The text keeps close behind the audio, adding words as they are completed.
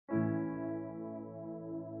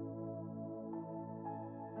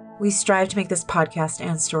We strive to make this podcast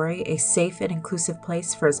and story a safe and inclusive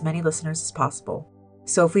place for as many listeners as possible.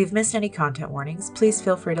 So if we've missed any content warnings, please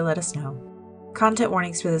feel free to let us know. Content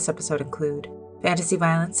warnings for this episode include fantasy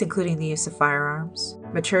violence, including the use of firearms,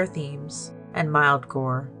 mature themes, and mild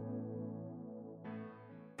gore.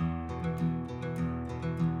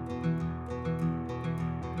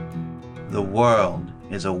 The world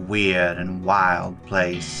is a weird and wild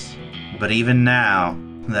place, but even now,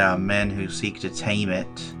 there are men who seek to tame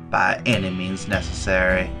it by any means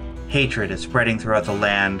necessary. Hatred is spreading throughout the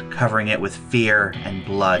land, covering it with fear and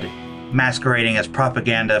blood. Masquerading as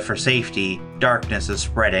propaganda for safety, darkness is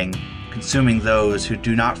spreading, consuming those who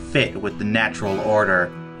do not fit with the natural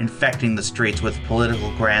order. Infecting the streets with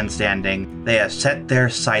political grandstanding, they have set their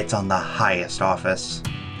sights on the highest office.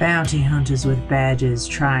 Bounty hunters with badges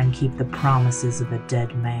try and keep the promises of a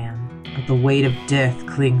dead man, but the weight of death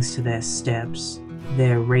clings to their steps.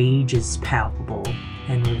 Their rage is palpable,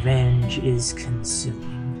 and revenge is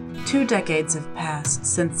consuming. 2 decades have passed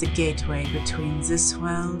since the gateway between this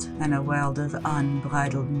world and a world of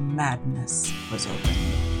unbridled madness was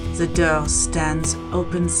opened. The door stands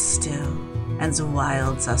open still, and the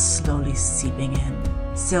wilds are slowly seeping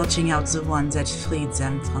in, searching out the ones that freed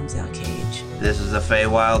them from their cage. This is the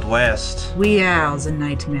Feywild West. We are the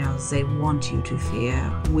nightmares they want you to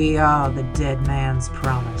fear. We are the dead man's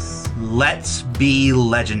promise. Let's be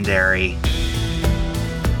legendary.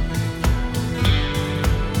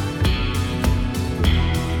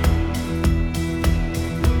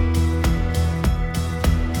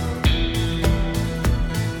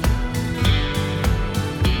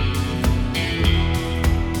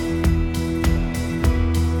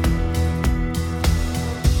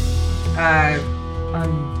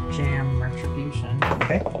 Unjam Retribution.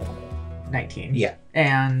 Okay. 19. Yeah.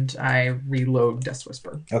 And I reload Dust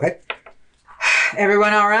Whisper. Okay.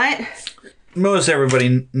 Everyone all right? Most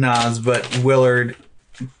everybody nods, but Willard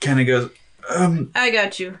kind of goes, I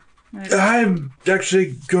got you. I'm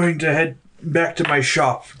actually going to head back to my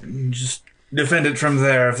shop and just defend it from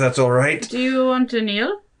there, if that's all right. Do you want to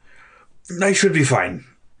kneel? I should be fine.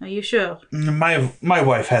 Are you sure? My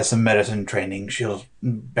wife has some medicine training. She'll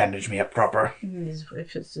bandage me up proper. His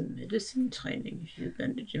wife has some medicine training. She'll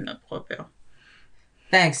bandage him up proper.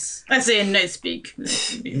 Thanks. I say a nice speak.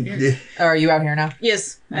 Are you out here now?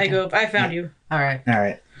 Yes, okay. I found you. All right. all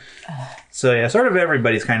right. So yeah, sort of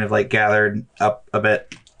everybody's kind of like gathered up a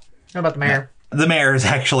bit. How about the mayor? The mayor is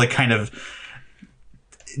actually kind of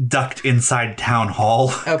ducked inside town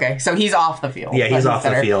hall. Okay, so he's off the field. Yeah, he's off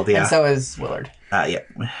the field, yeah. And so is Willard. Yeah.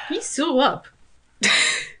 He's so up.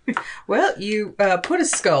 Well, you put a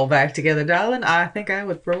skull back together, darling. I think I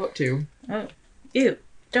would throw it too. Oh, ew!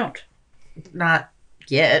 Don't. Not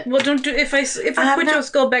yet. Well, don't do. If I put your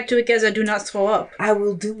skull back together, do not throw up. I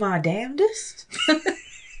will do my damnedest.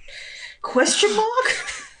 Question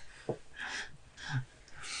mark?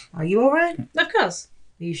 Are you all right? Of course.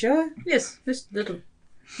 Are you sure? Yes, this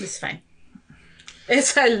is fine.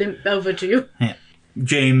 As I limp over to you. Yeah.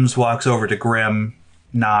 James walks over to Grim,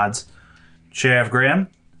 nods. Sheriff Grim,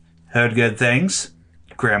 heard good things.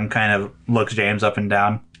 Grim kind of looks James up and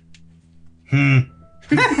down.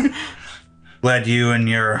 Glad you and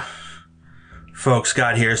your folks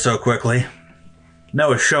got here so quickly.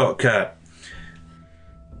 No shortcut.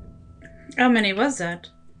 How many was that?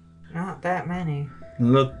 Not that many.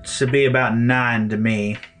 Looks to be about 9 to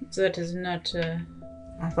me. That is not.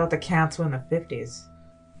 I thought the counts were in the 50s.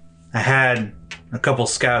 I had a couple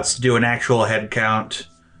scouts do an actual head count.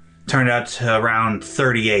 Turned out to around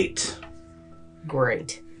 38.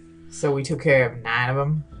 Great. So we took care of 9 of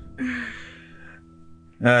them?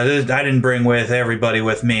 I didn't bring with everybody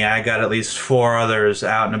with me. I got at least 4 others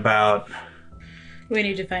out and about. We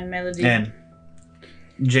need to find Melody. And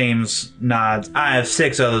James nods. I have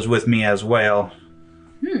 6 others with me as well.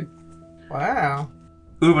 Wow.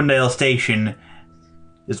 Ubendale Station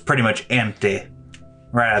is pretty much empty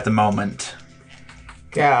right at the moment.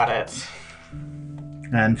 Got it.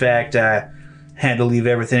 In fact, I had to leave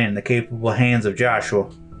everything in the capable hands of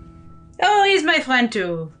Joshua. Oh, he's my friend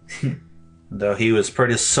too. Though he was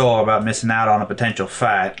pretty sore about missing out on a potential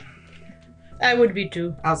fight. I would be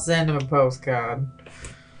too. I'll send him a postcard.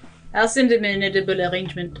 I'll send him an edible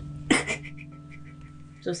arrangement.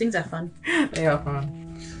 Those things are fun. They are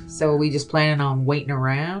fun. So are we just planning on waiting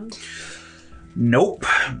around? Nope.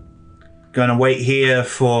 Gonna wait here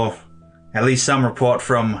for at least some report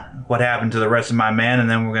from what happened to the rest of my men, and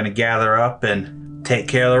then we're gonna gather up and take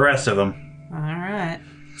care of the rest of them. All right.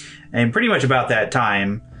 And pretty much about that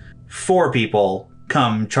time, 4 people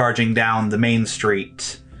come charging down the main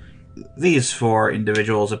street. these 4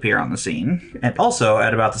 individuals appear on the scene. And also,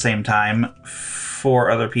 at about the same time,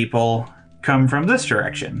 4 other people come from this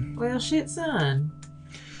direction. Well, shit, son.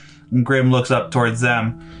 And Grim looks up towards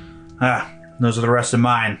them. Those are the rest of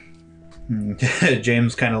mine.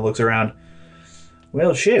 James kind of looks around.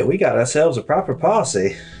 Well, shit, we got ourselves a proper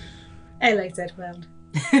posse. I like that word.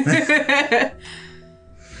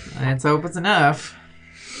 Let's hope it's enough.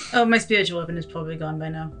 Oh, my spiritual weapon is probably gone by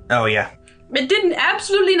now. Oh, yeah. It did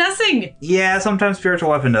absolutely nothing! Yeah, sometimes spiritual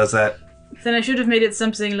weapon does that. Then I should have made it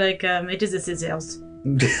something like, it is a scissors.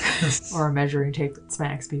 Or a measuring tape that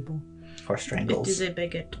smacks people. Or strangles. It is a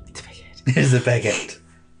bigot. It is a baguette.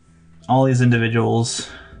 All these individuals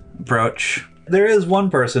approach. There is one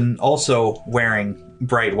person also wearing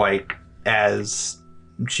bright white as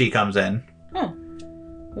she comes in. Oh.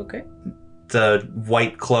 Okay. The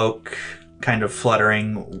white cloak kind of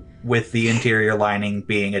fluttering with the interior lining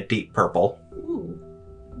being a deep purple. Ooh.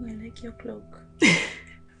 I like your cloak.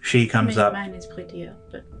 She comes up. Mine is prettier,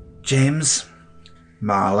 but... James.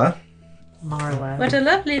 Marla. What a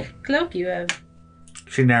lovely cloak you have.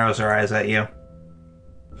 She narrows her eyes at you.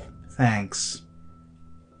 Thanks.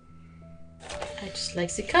 I just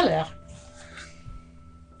like the color.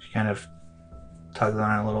 She kind of tugs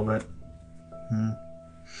on it a little bit.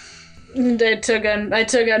 And I took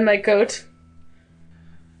on my coat.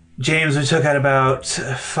 James, we took out about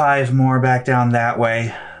 5 more back down that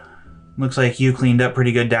way. Looks like you cleaned up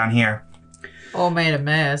pretty good down here. Or made a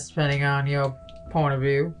mess, depending on your point of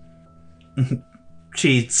view.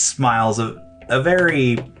 She smiles a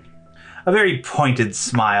very pointed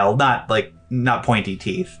smile, not pointy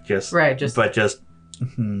teeth, just right, but just.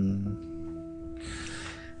 I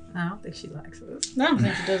don't think she likes this. No, I don't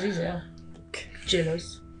think she does either.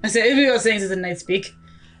 Jealous. I say, if you are saying this in night speak.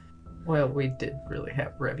 Well, we did really have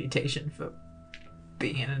a reputation for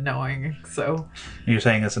being annoying, so... You're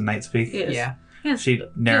saying it's a night speak? Yes. Yeah. Yes, She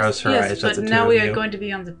narrows her eyes at the but two now of we are you. going to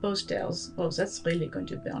be on the posters. Oh, that's really going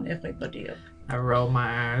to burn everybody up. I roll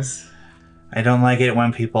my eyes. I don't like it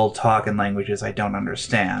when people talk in languages I don't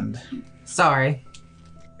understand. Sorry.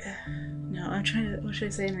 No, I'm trying to... What should I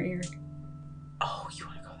say in her ear? Oh, you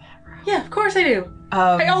want to go that route? Yeah, of course I do.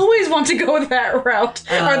 I always want to go that route.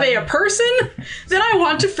 Are they a person? Then I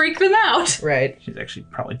want to freak them out. Right. She's actually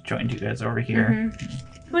probably joined you guys over here.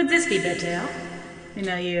 Would this be better? In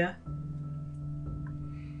a year.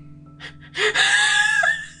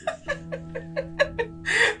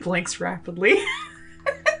 Blinks rapidly.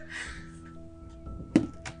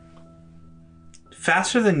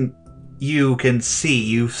 Faster than you can see,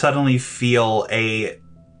 you suddenly feel a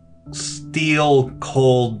steel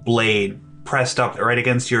cold blade pressed up right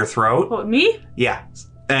against your throat. What, me? Yeah.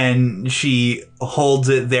 And she holds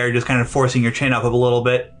it there, just kind of forcing your chin up a little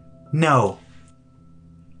bit. No.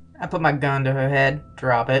 I put my gun to her head.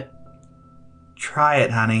 Drop it. Try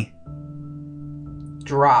it, honey.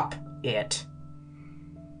 Drop it.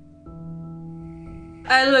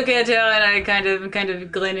 I look at her and I kind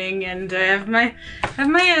of grinning, and I have my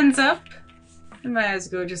hands up, and my eyes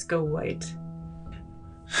just go white.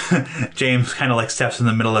 James kind of steps in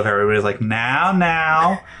the middle of everybody. Like,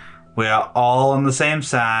 now, we are all on the same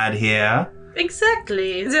side here.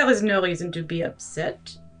 Exactly. There is no reason to be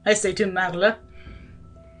upset. I say to Marla.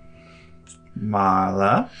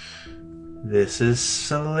 Marla, this is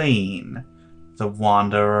Celine, the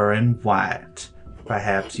Wanderer in White.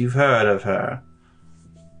 Perhaps you've heard of her.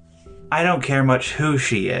 I don't care much who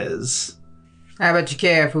she is. How about you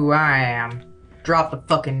care of who I am? Drop the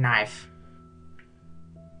fucking knife.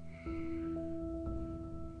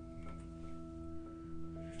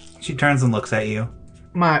 She turns and looks at you.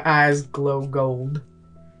 My eyes glow gold.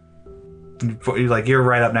 You're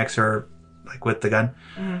right up next to her, with the gun.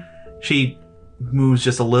 Mm-hmm. She moves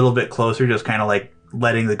just a little bit closer, just kind of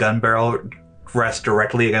letting the gun barrel rest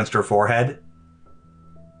directly against her forehead.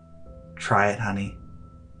 Try it, honey.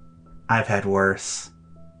 I've had worse.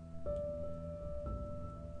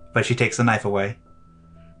 But she takes the knife away.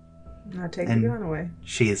 I take and the gun away.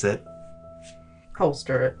 Sheathes it.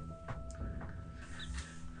 Holster it.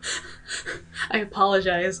 I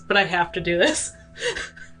apologize, but I have to do this.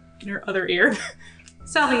 In her other ear.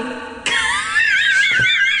 Sorry.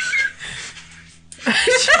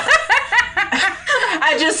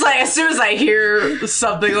 I just as soon as I hear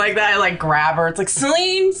something like that, I grab her. It's like,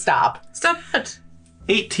 Celine, stop. Stop it.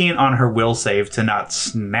 18 on her will save to not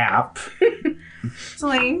snap.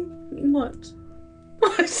 Celine. What?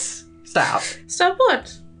 What? Stop. Stop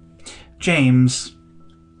what? James,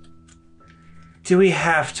 do we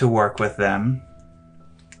have to work with them?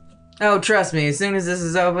 Oh, trust me, as soon as this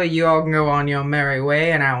is over, you all can go on your merry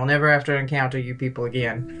way, and I will never have to encounter you people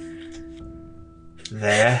again.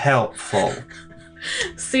 They're helpful.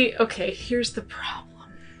 See, okay, here's the problem.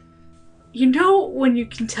 You know when you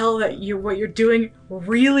can tell that what you're doing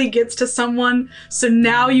really gets to someone, so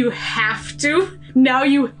now you have to? Now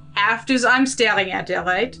you have to? So I'm staring at her,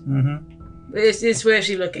 right? Mm-hmm. Is where is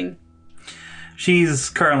she looking? She's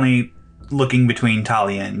currently looking between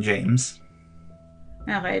Talia and James.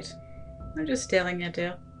 Alright. I'm just staring at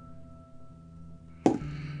her.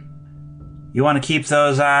 You want to keep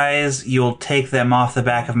those eyes? You'll take them off the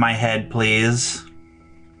back of my head, please.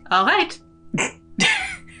 Alright.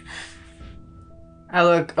 I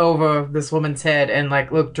look over this woman's head and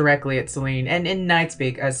look directly at Celine, and in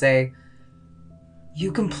Nightspeak I say,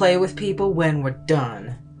 "You can play with people when we're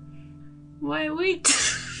done." Why wait?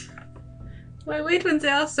 Why wait when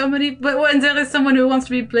there are so many? But when there is someone who wants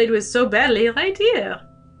to be played with so badly, right here.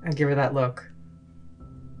 I give her that look.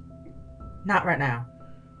 Not right now.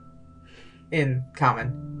 In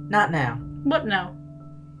common. Not now. What now?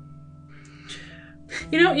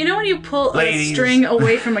 You know when you pull Ladies. a string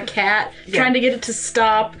away from a cat, Yeah. trying to get it to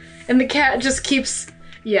stop, and the cat just keeps...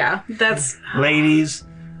 Yeah, that's... Ladies,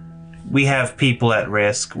 we have people at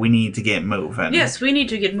risk. We need to get moving. Yes, we need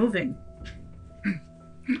to get moving.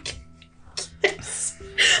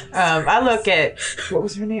 I look at... What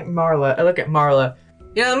was her name? Marla. I look at Marla.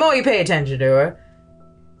 You know, the more you pay attention to her,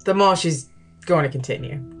 the more she's going to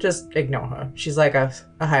continue. Just ignore her. She's like a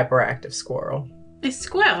hyperactive squirrel. A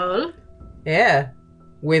squirrel? Yeah.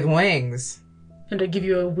 With wings. And I give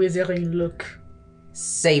you a withering look.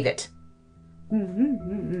 Save it.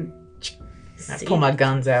 Mm-hmm. I pull my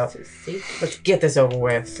guns out. Let's get this over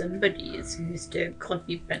with. Somebody is Mr.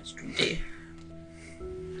 Grumpy Pants today.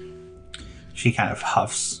 She kind of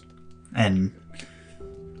huffs and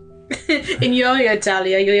In your ear,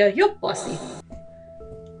 Talia, you're bossy.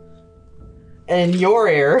 And your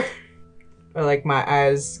ear, or my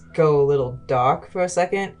eyes go a little dark for a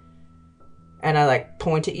second, and I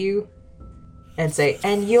point at you and say,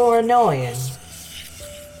 "And you're annoying."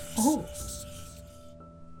 Oh.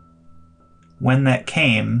 when that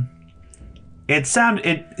came, it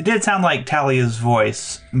did sound like Talia's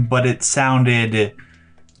voice, but it sounded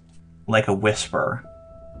like a whisper.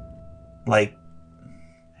 Like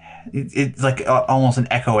it's like almost an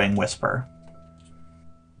echoing whisper.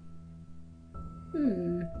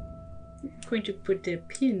 I'm going to put a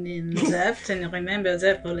pin in that and remember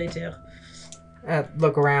that for later.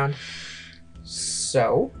 Look around.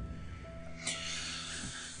 So?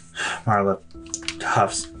 Marla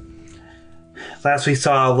huffs. Last we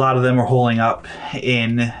saw, a lot of them were holding up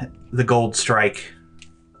in the Gold Strike.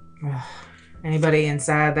 Anybody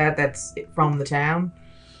inside that's from the town?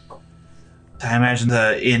 I imagine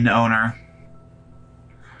the inn owner.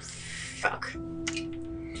 Fuck.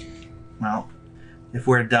 Well, if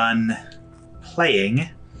we're done playing,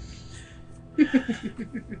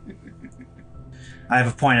 I have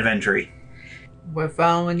a point of entry. We're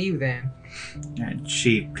following you then. And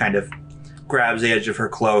she kind of grabs the edge of her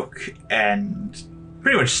cloak and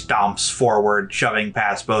pretty much stomps forward, shoving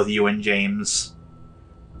past both you and James.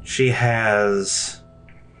 She has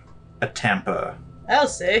a temper. I'll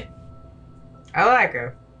say. I like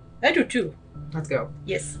her. I do too. Let's go.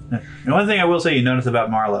 Yes. The one thing I will say you notice about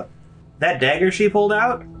Marla, that dagger she pulled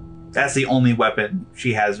out, that's the only weapon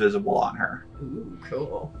she has visible on her. Ooh,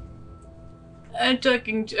 cool. I'm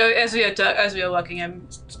talking to, as we are walking, I'm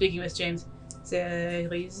speaking with James. The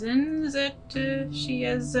reason that she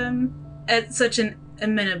has at such an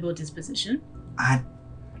amenable disposition.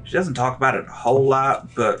 She doesn't talk about it a whole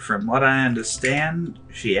lot, but from what I understand,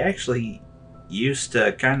 she actually used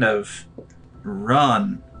to kind of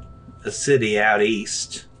run a city out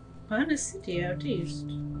east. Run a city out east.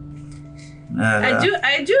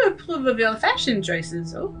 I do approve of your fashion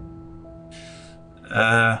choices, though.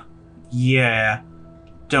 Yeah.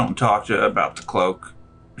 Don't talk to her about the cloak.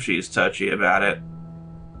 She's touchy about it.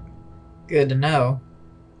 Good to know.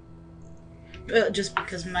 Well, just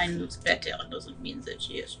because mine looks better doesn't mean that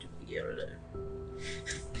she has to be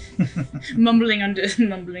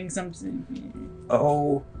mumbling something.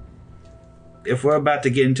 Oh, if we're about to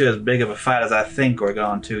get into as big of a fight as I think we're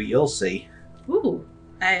going to, you'll see. Ooh,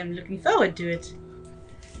 I am looking forward to it.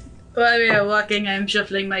 While we are walking, I'm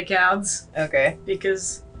shuffling my cards Okay.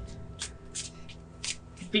 because.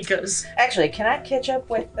 Actually, can I catch up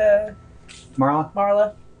with Marla?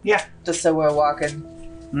 Marla? Yeah. Just so we're walking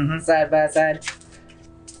Mm-hmm. side by side.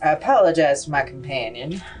 I apologize to my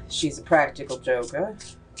companion. She's a practical joker,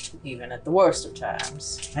 even at the worst of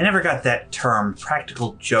times. I never got that term,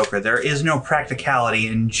 practical joker. There is no practicality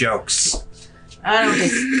in jokes. I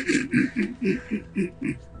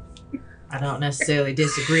don't necessarily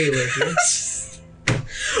disagree with you.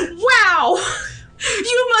 Wow!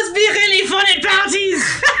 You must be really fun at parties!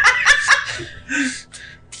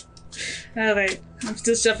 Alright, I'm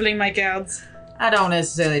still shuffling my cards. I don't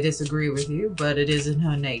necessarily disagree with you, but it is in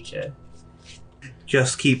her nature.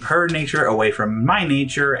 Just keep her nature away from my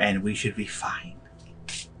nature, and we should be fine.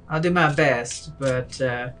 I'll do my best, but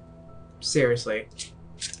seriously,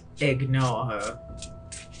 ignore her.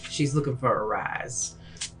 She's looking for a rise.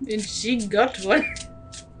 And she got one.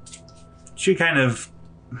 She kind of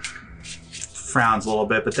frowns a little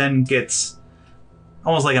bit, but then gets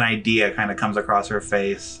almost like an idea kind of comes across her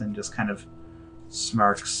face and just kind of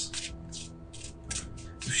smirks.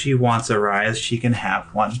 If she wants a rise, she can have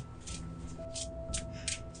one.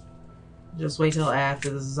 Just wait till after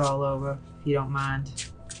this is all over, if you don't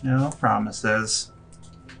mind. No promises.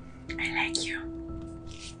 I like you.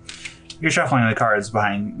 You're shuffling the cards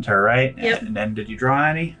behind her, right? Yep. And then did you draw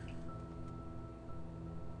any?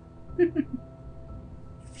 Let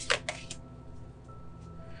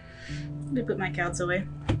me put my cards away.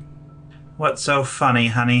 What's so funny,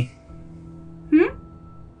 honey?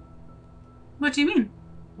 What do you mean?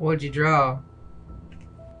 What'd you draw?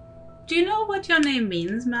 Do you know what your name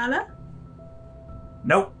means, Mala?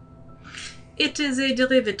 Nope. It is a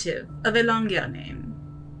derivative of a longer name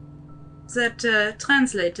that,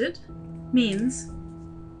 translated, means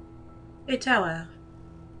a tower.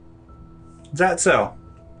 Is that so?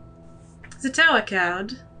 The tower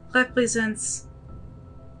card represents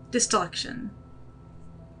destruction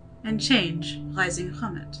and change rising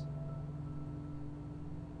from it.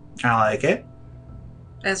 I like it.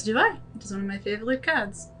 As do I. It is one of my favorite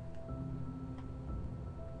cards.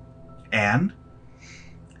 And?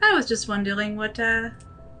 I was just wondering what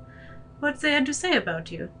they had to say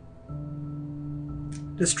about you.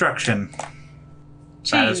 Destruction.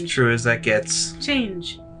 About as Change. true as that gets.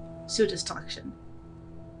 Change to destruction.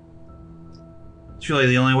 It's really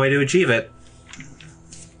the only way to achieve it.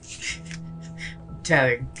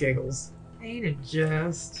 Tally giggles. Ain't it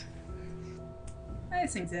just? I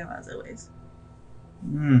think there are other ways.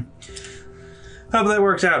 Hope that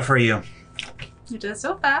works out for you. You did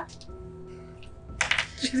so far.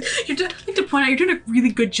 I like to point out, you're doing a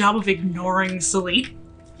really good job of ignoring Celine.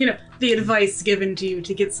 You know, the advice given to you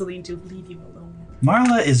to get Celine to leave you alone.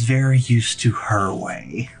 Marla is very used to her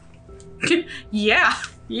way. Yeah,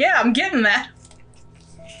 I'm getting that.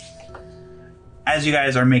 As you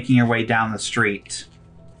guys are making your way down the street,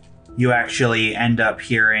 you actually end up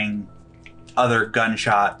hearing other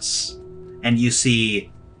gunshots, and you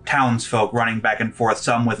see townsfolk running back and forth,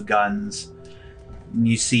 some with guns. And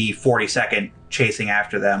you see 42nd chasing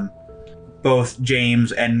after them. Both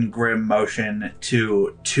James and Grim motion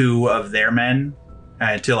to two of their men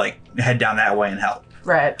to like head down that way and help.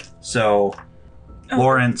 Right. So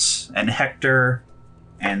Lawrence and Hector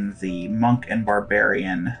and the monk and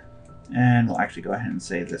barbarian, and we'll actually go ahead and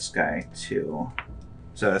say this guy too.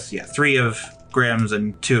 So it's, 3 of Grim's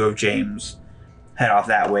and 2 of James head off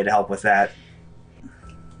that way to help with that.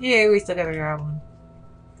 Yeah, we still got a goblin.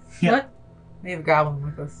 Yeah. What? We have a goblin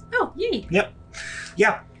with us. Oh, yay. Yep.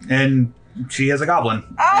 Yeah, and she has a goblin.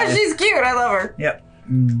 Oh, she's cute. I love her. Yep.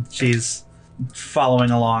 She's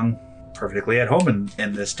following along perfectly at home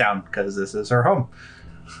in this town because this is her home.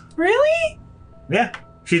 Really? Yeah.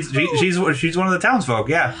 She's one of the townsfolk,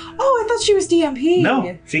 yeah. Oh, I thought she was DMP.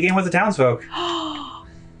 No, she came with the townsfolk.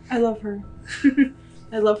 I love her.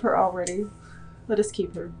 I love her already. Let us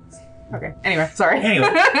keep her. Okay. Anyway, sorry. Anyway.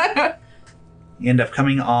 You end up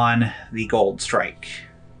coming on the Gold Strike.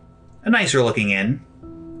 A nicer looking inn.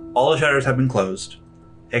 All the shutters have been closed,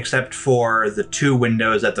 except for the 2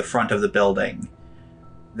 windows at the front of the building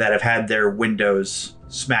that have had their windows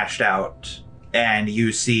smashed out. And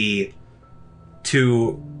you see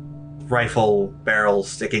 2 rifle barrels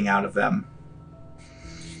sticking out of them.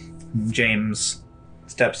 James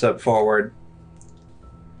steps up forward.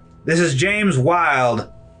 This is James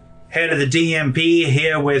Wild, head of the DMP,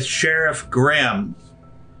 here with Sheriff Grim.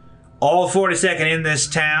 All 42nd in this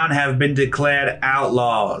town have been declared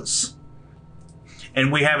outlaws.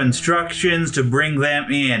 And we have instructions to bring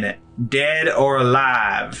them in, dead or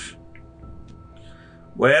alive.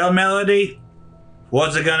 Well, Melody,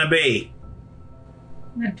 what's it gonna be?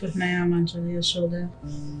 I put my arm on Julia's shoulder.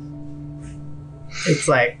 It's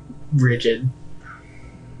like rigid.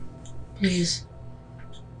 Please,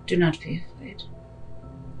 do not be afraid.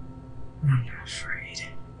 I'm not afraid.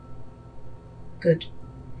 Good.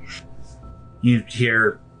 You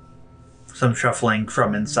hear some shuffling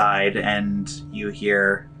from inside, and you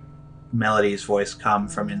hear Melody's voice come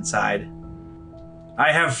from inside.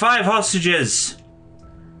 I have 5 hostages.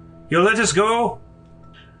 You'll let us go,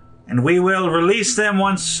 and we will release them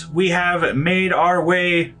once we have made our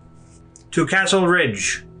way To Castle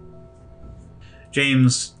Ridge.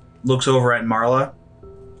 James looks over at Marla,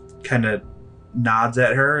 kind of nods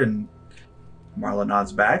at her, and Marla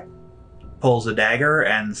nods back, pulls a dagger,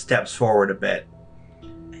 and steps forward a bit.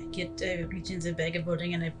 I reach into the bag of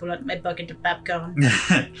holding and I pull out my bucket of popcorn.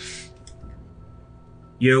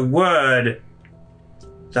 Your word,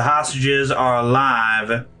 the hostages are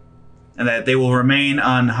alive, and that they will remain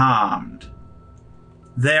unharmed.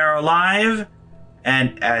 They are alive,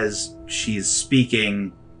 and as she's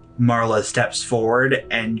speaking, Marla steps forward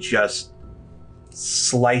and just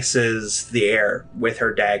slices the air with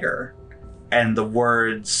her dagger, and the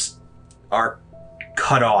words are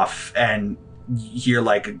cut off, and you hear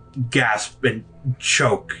like a gasp and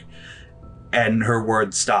choke, and her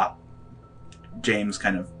words stop. James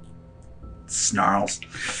kind of snarls.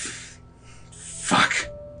 Fuck.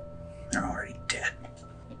 They're already dead.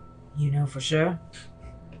 You know for sure?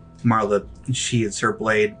 Marla sheathes her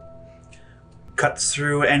blade. Cuts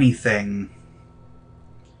through anything,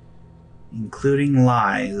 including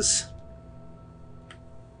lies.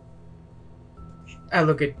 I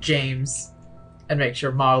look at James and make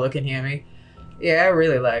sure Marla can hear me. Yeah, I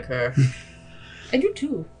really like her. I do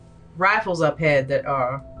too. Rifles up ahead that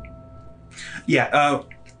are... Yeah,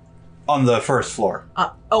 on the first floor.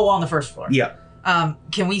 On the first floor. Yeah.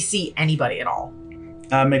 Can we see anybody at all?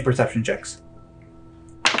 Make perception checks.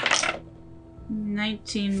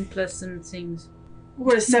 19 plus some things.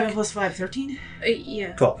 What is 7 plus 5? 13?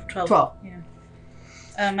 Yeah. 12. 12. Yeah.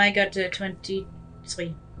 I got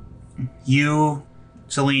 23. You,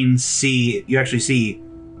 Celine, you actually see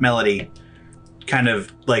Melody kind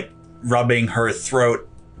of like rubbing her throat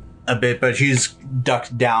a bit, but she's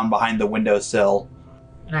ducked down behind the windowsill.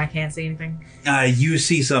 And I can't see anything? You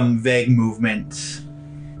see some vague movement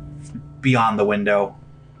beyond the window.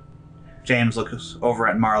 James looks over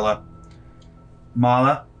at Marla.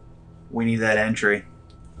 Marla, we need that entry.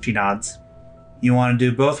 She nods. You want to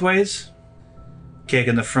do both ways? Kick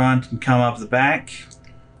in the front and come up the back?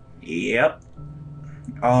 Yep.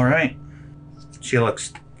 All right. She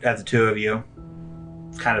looks at the two of you,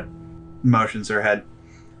 kind of motions her head.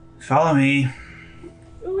 Follow me.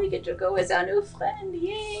 Oh, we get to go as our new friend.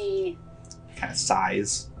 Yay. Kind of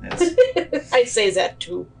sighs. I say that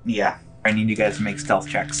too. Yeah. I need you guys to make stealth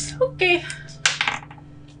checks. Okay.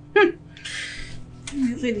 I'm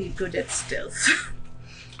really good at stealth.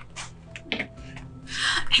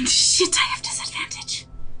 And shit, I have disadvantage.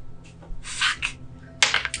 Fuck.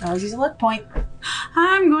 I was using a luck point.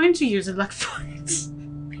 I'm going to use a luck point.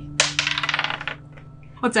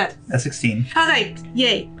 What's that? A 16. Alright,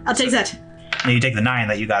 yay. I'll take that. And you take the 9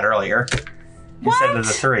 that you got earlier. Instead of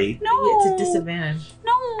the 3. No. It's a disadvantage.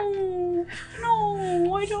 No.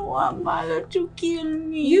 No, I don't want Milo to kill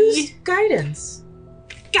me. Use guidance.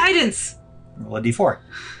 Guidance. Roll a d4.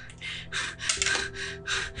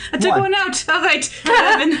 I took one out. Alright.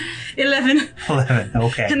 11. 11,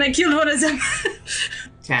 okay. And I killed one of them.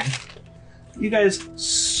 10. You guys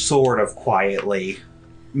sort of quietly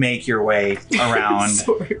make your way around.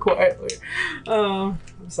 Sorry, quietly. Oh,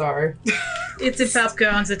 I'm sorry. It's a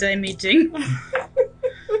popcorn that I'm eating.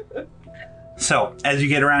 So, as you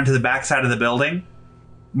get around to the back side of the building,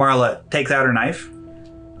 Marla takes out her knife,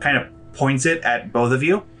 kind of points it at both of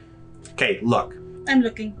you. Okay, look. I'm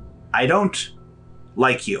looking. I don't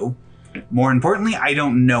like you. More importantly, I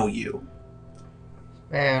don't know you.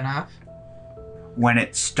 Fair enough. When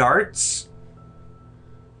it starts,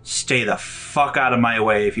 stay the fuck out of my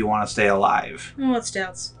way if you want to stay alive. Oh, it's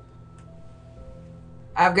doubts.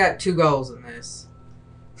 I've got 2 goals in this.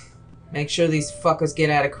 Make sure these fuckers get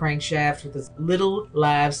out of Crankshaft with as little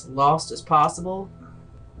lives lost as possible,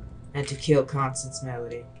 and to kill Constance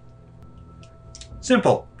Melody.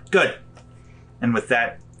 Simple. Good. And with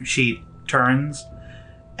that, she turns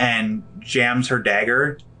and jams her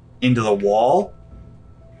dagger into the wall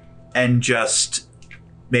and just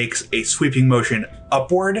makes a sweeping motion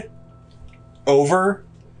upward, over,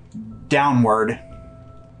 downward.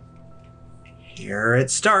 Here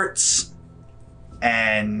it starts.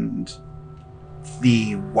 And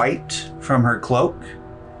the white from her cloak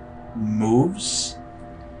moves.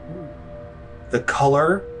 The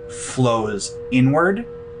color flows inward,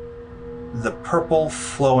 the purple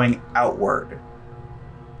flowing outward.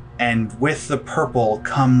 And with the purple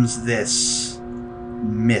comes this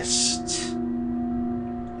mist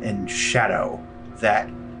and shadow that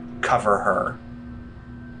cover her.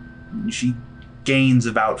 She gains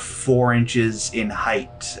about 4 inches in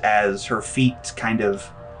height as her feet kind of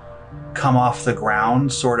come off the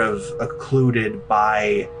ground, sort of occluded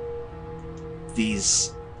by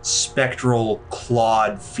these spectral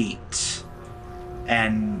clawed feet.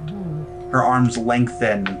 And her arms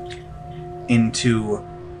lengthen into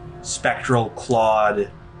spectral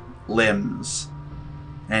clawed limbs,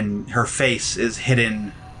 and her face is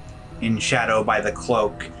hidden in shadow by the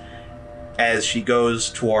cloak as she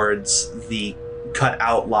goes towards the cut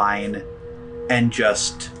outline and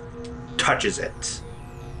just touches it.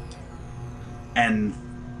 And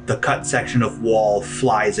the cut section of wall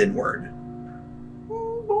flies inward.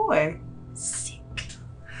 Oh boy. Sick.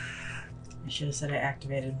 I should have said I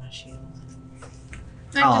activated my shield.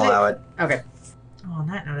 I'll allow it. Okay. Oh, on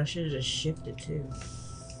that note, I should have just shifted too.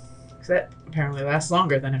 Because that apparently lasts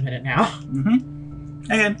longer than a minute now. Mm-hmm.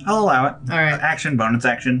 Again, I'll allow it. Alright. Action, bonus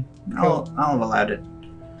action. I'll have allowed it.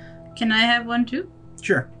 Can I have one too?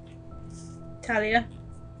 Sure. Talia,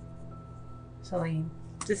 Celine,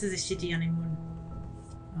 this is a shitty honeymoon.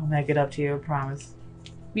 I'll make it up to you, I promise.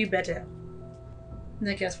 You better.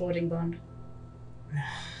 I guess floating bond.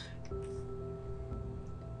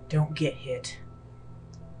 Don't get hit.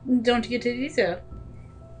 Don't get it either.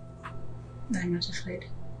 I'm not afraid.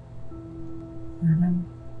 Mm-hmm.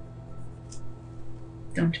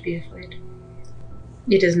 Don't be afraid.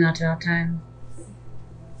 It is not our time.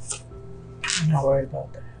 I'm not worried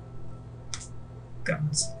about that.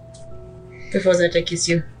 Guns. Before that, I kiss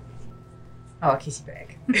you. Oh, I'll kiss you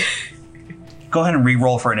back. Go ahead and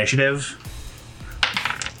re-roll for initiative.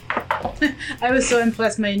 I was so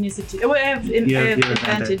impressed by initiative. Oh, I have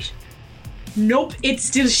advantage. Nope, it's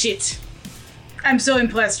still shit. I'm so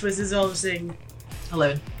impressed with this whole thing.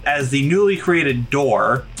 11. As the newly created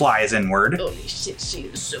door flies inward, Holy shit, she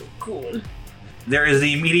is so cool. there is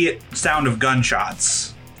the immediate sound of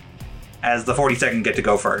gunshots as the 42nd get to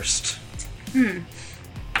go first.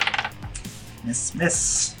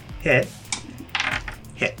 Miss. Hit.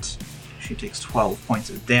 She takes 12 points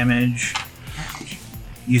of damage.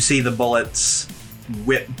 You see the bullets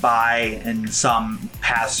whip by and some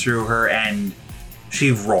pass through her, and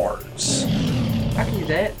she roars. I can do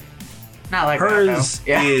that. Not like Hers that,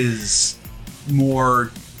 though. Yeah. is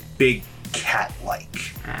more big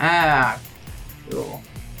cat-like. Ah, cool.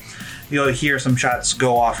 You'll hear some shots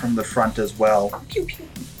go off from the front as well. Pew, pew.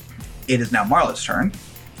 It is now Marla's turn.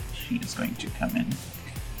 She is going to come in.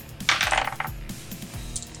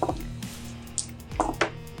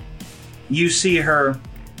 You see her,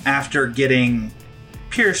 after getting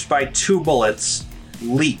pierced by 2 bullets,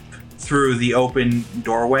 leap through the open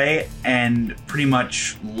doorway and pretty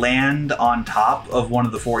much land on top of one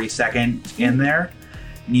of the 42nd in there.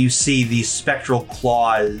 And you see these spectral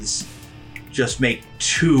claws just make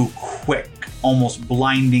 2 quick, almost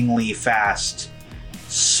blindingly fast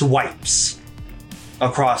swipes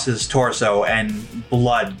across his torso, and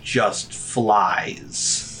blood just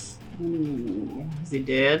flies. Ooh. Is he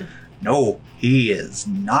dead? No, he is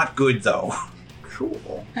not good though.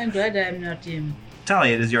 Cool. I'm glad I'm not him.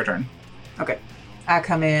 Talia, it is your turn. Okay. I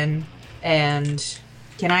come in, and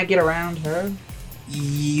can I get around her?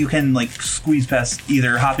 You can like squeeze past,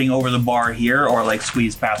 either hopping over the bar here or like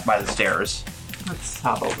squeeze past by the stairs. Let's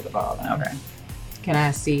hop over the bar then. Okay. Can I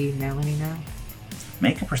see Melanie now?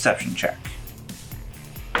 Make a perception check.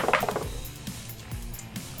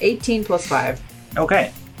 18 plus 5.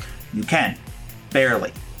 Okay. You can.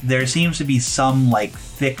 Barely. There seems to be some like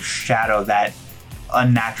thick shadow that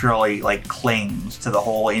unnaturally like clings to the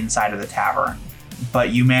whole inside of the tavern. But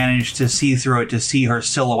you manage to see through it to see her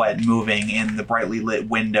silhouette moving in the brightly lit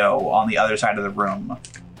window on the other side of the room.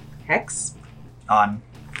 Hex? On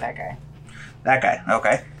That guy. that guy.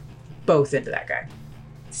 Okay. Both into that guy.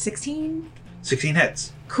 16? 16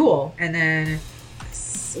 hits. Cool. And then,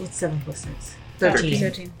 what's 7 plus 6? 13.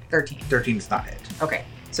 13. 13. 13 does not hit. Okay.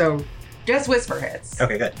 So, just whisper hits.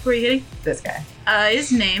 Okay, good. Who are you hitting? This guy.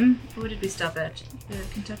 His name. What did we stop at?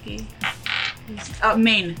 Kentucky.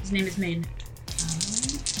 Maine. His name is Maine.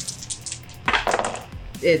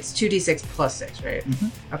 It's 2d6 plus 6, right?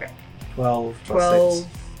 Mm-hmm. Okay. 12 plus 12, 6.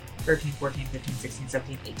 13, 14, 15, 16,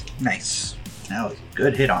 17, 18. Nice. That was a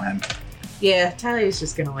good hit on him. Yeah, Talia's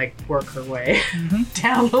just gonna like work her way Mm-hmm.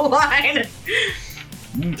 down the line.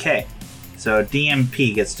 Okay. So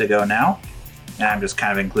DMP gets to go now. And I'm just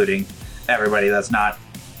kind of including everybody that's not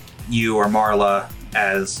you or Marla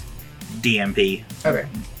as DMP. Okay.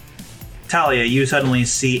 Talia, you suddenly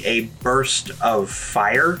see a burst of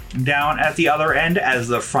fire down at the other end as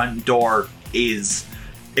the front door is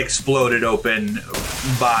exploded open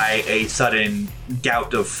by a sudden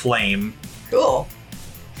gout of flame. Cool.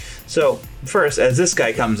 So, first, as this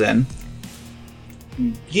guy comes in,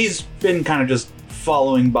 he's been kind of just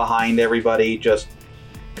following behind everybody, just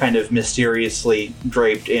kind of mysteriously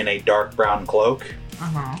draped in a dark brown cloak.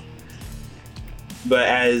 Uh-huh. But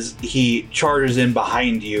as he charges in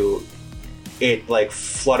behind you, it like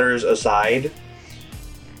flutters aside,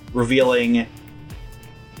 revealing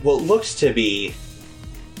what looks to be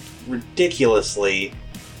ridiculously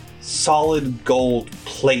solid gold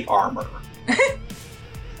plate armor.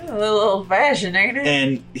 A little old-fashioned, ain't it?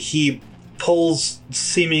 And he pulls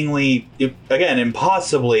seemingly, again,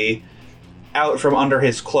 impossibly, out from under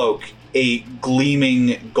his cloak a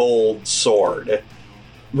gleaming gold sword.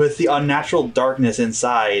 With the unnatural darkness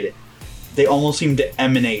inside, they almost seem to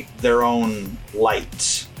emanate their own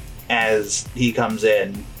light as he comes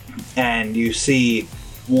in. And you see,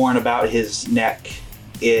 worn about his neck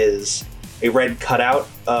is a red cutout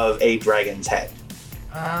of a dragon's head.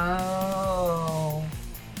 Oh,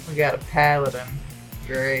 we got a paladin.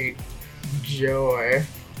 Great joy.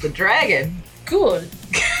 The dragon. Cool.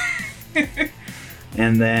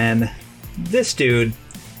 And then this dude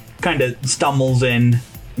kind of stumbles in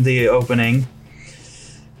the opening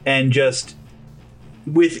and just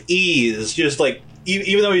with ease, just like,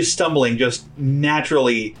 even though he's stumbling, just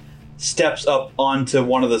naturally steps up onto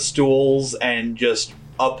one of the stools and just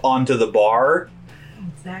up onto the bar.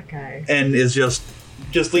 What's that guy? And is just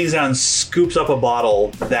leans down and scoops up a bottle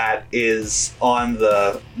that is on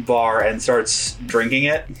the bar and starts drinking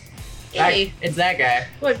it. Hey. It's that guy.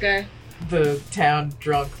 What guy? The town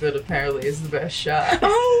drunk that apparently is the best shot.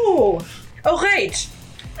 Oh! Oh, right.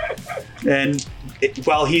 And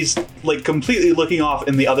while he's like completely looking off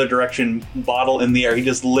in the other direction, bottle in the air, he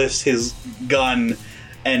just lifts his gun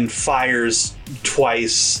and fires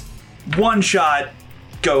twice. One shot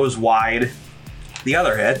goes wide. The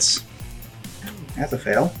other hits. That's a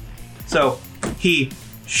fail. So he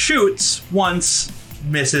shoots once,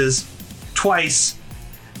 misses, twice,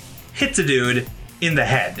 hits a dude in the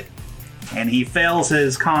head. And he fails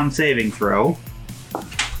his con saving throw.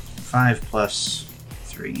 5 plus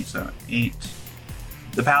 3, so 8.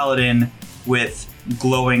 The paladin, with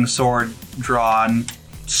glowing sword drawn,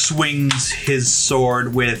 swings his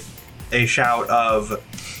sword with a shout of,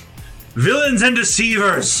 "Villains and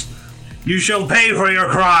deceivers! You shall pay for your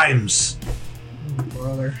crimes!"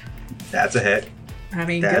 Brother. That's a hit. I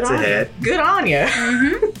mean, That's good a on hit. You. Good on you.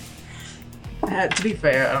 To be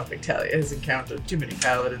fair, I don't think Talia has encountered too many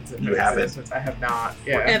paladins in You her haven't. existence. I have not.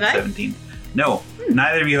 Yeah. Have I? 17. No,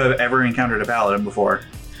 neither of you have ever encountered a paladin before.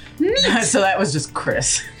 So that was just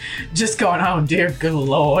Chris. Just going, oh dear good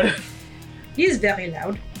lord. He's very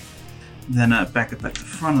loud. Then back up at the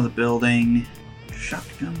front of the building.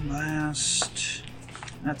 Shotgun blast.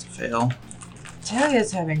 That's a fail.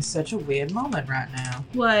 Talia's having such a weird moment right now.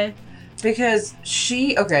 Why? Because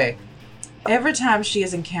every time she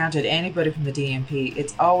has encountered anybody from the DMP,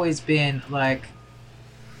 it's always been like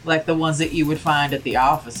the ones that you would find at the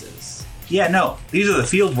offices. Yeah, no, these are the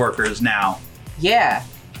field workers now. Yeah,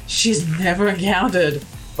 she's never encountered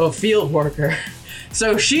a field worker.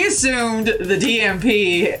 So she assumed the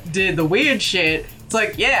DMP did the weird shit. It's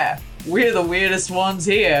like, yeah, we're the weirdest ones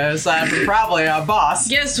here, aside from probably our boss.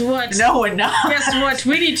 Guess what? No, we're not. Guess what?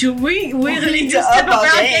 We need to really need need to to step up up our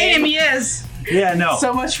our game. game. Yes. Yeah, no.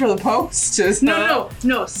 So much for the posters. No.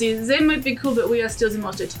 See, they might be cool, but we are still the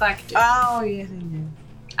most attractive. Oh, yeah.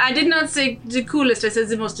 I did not say the coolest. I said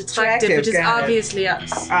the most attractive, Attractive, which is got it. obviously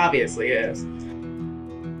us. Obviously, yes.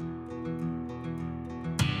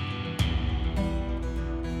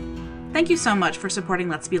 Thank you so much for supporting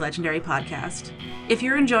Let's Be Legendary podcast. If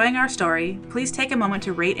you're enjoying our story, please take a moment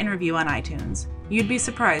to rate and review on iTunes. You'd be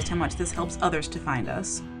surprised how much this helps others to find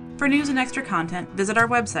us. For news and extra content, visit our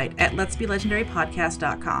website at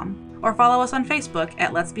letsbelegendarypodcast.com or follow us on Facebook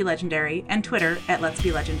at Let's Be Legendary and Twitter at Let's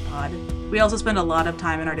Be Legend Pod. We also spend a lot of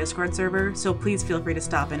time in our Discord server, so please feel free to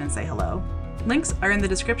stop in and say hello. Links are in the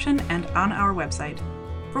description and on our website.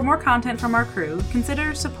 For more content from our crew,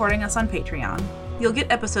 consider supporting us on Patreon. You'll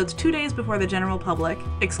get episodes 2 days before the general public,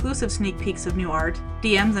 exclusive sneak peeks of new art,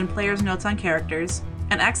 DMs and players' notes on characters,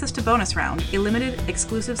 and access to Bonus Round, a limited,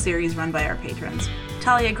 exclusive series run by our patrons.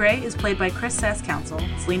 Talia Gray is played by Chris Sass-Council,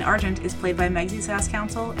 Celine Argent is played by Megsy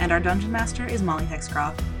Sass-Council, and our Dungeon Master is Molly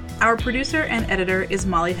Hexcroft. Our producer and editor is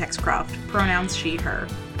Molly Hexcroft, pronouns she, her.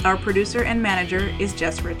 Our producer and manager is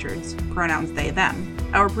Jess Richards, pronouns they, them.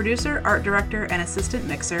 Our producer, art director, and assistant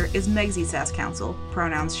mixer is Megsy Sass-Council,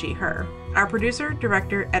 pronouns she, her. Our producer,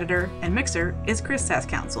 director, editor, and mixer is Chris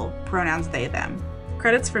Sass-Council, pronouns they, them.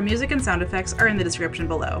 Credits for music and sound effects are in the description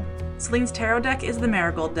below. Celine's tarot deck is the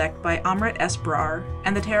Marigold deck by Amrit S. Brar,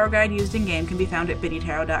 and the tarot guide used in-game can be found at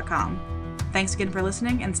biddytarot.com. Thanks again for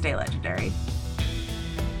listening, and stay legendary.